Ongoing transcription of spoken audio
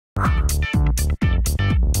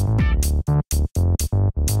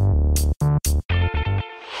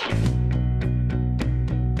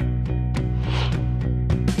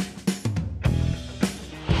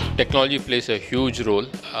Technology plays a huge role.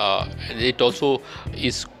 It also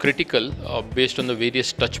is critical based on the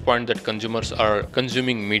various touch points that consumers are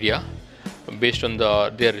consuming media, based on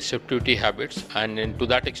their receptivity habits, and to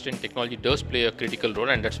that extent technology does play a critical role,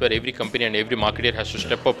 and that's where every company and every marketer has to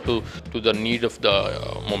step up to the need of the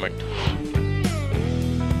moment.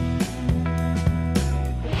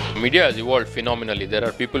 Media has evolved phenomenally. There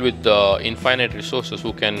are people with infinite resources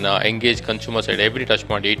who can engage consumers at every touch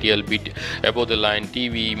point, ATL, above the line,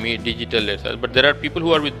 TV, digital, etc. But there are people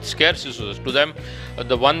who are with scarce resources. To them,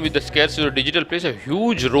 the one with the scarce resources, digital plays a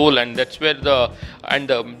huge role, and that's where the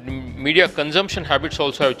media consumption habits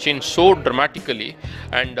also have changed so dramatically,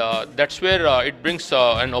 and that's where it brings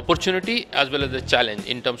an opportunity as well as a challenge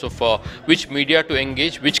in terms of which media to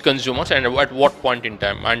engage, which consumers, and at what point in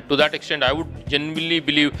time. And to that extent, I would genuinely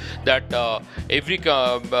believe that every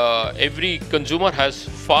consumer has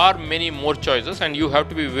far many more choices, and you have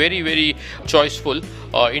to be very, very choiceful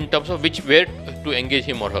in terms of where to engage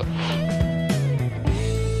him or her.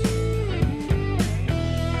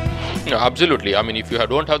 Absolutely. I mean, if you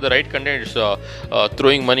don't have the right content, it's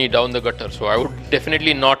throwing money down the gutter. So I would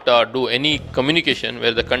definitely not do any communication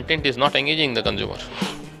where the content is not engaging the consumer.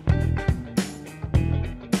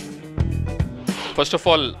 First of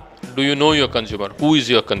all, do you know your consumer? Who is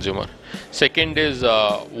your consumer? Second is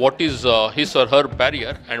what is his or her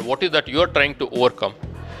barrier, and what is that you are trying to overcome,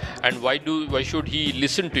 and why should he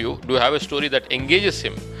listen to you? Do you have a story that engages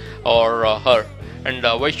him or her, and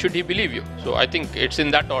why should he believe you? So I think it's in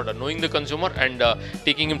that order: knowing the consumer and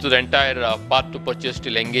taking him to the entire path to purchase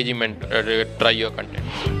till engage him and try your content.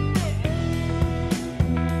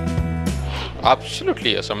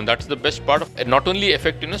 Absolutely, yes. I mean, that's the best part of it. Not only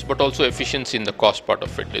effectiveness, but also efficiency in the cost part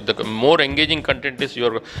of it. The more engaging content is,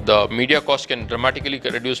 the media cost can dramatically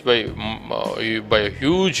reduce by a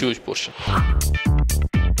huge portion.